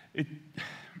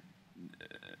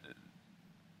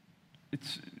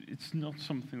 It's not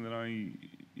something that on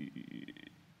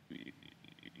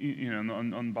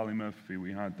Ballymurphy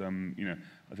we had, I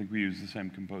think we used the same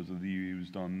composer that you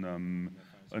used on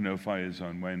A No Fire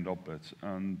Zone, Wayne Roberts,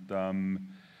 and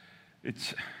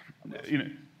it's,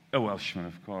 a Welshman,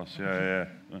 of course, yeah.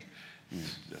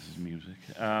 This is music.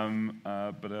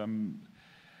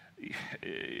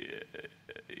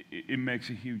 It makes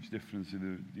a huge difference to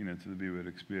the viewer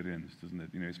experience, doesn't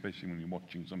it? Especially when you're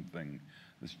watching something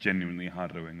that's genuinely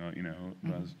harrowing, or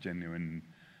has genuine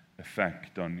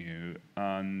effect on you.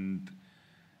 And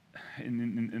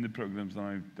in the programs that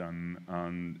I've done,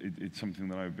 and it's something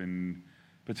that I've been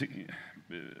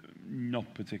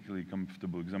not particularly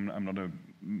comfortable, because I'm not I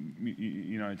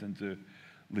tend to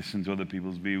listen to other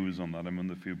people's views on that. I'm one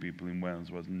of the few people in Wales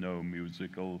who has no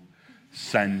musical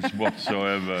sense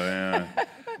whatsoever.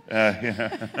 So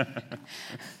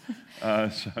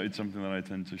it's something that I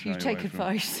tend to shy away from. You take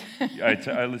advice.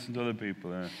 I listen to other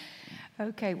people.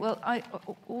 Okay, well,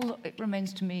 all it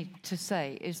remains to me to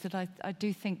say is that I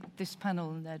do think this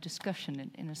panel and their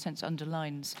discussion, in a sense,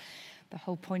 underlines the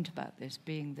whole point about this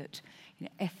being that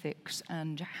ethics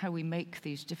and how we make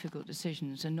these difficult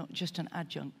decisions are not just an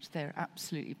adjunct, they're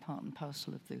absolutely part and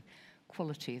parcel of the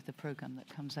quality of the programme that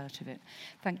comes out of it.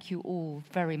 Thank you all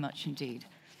very much indeed.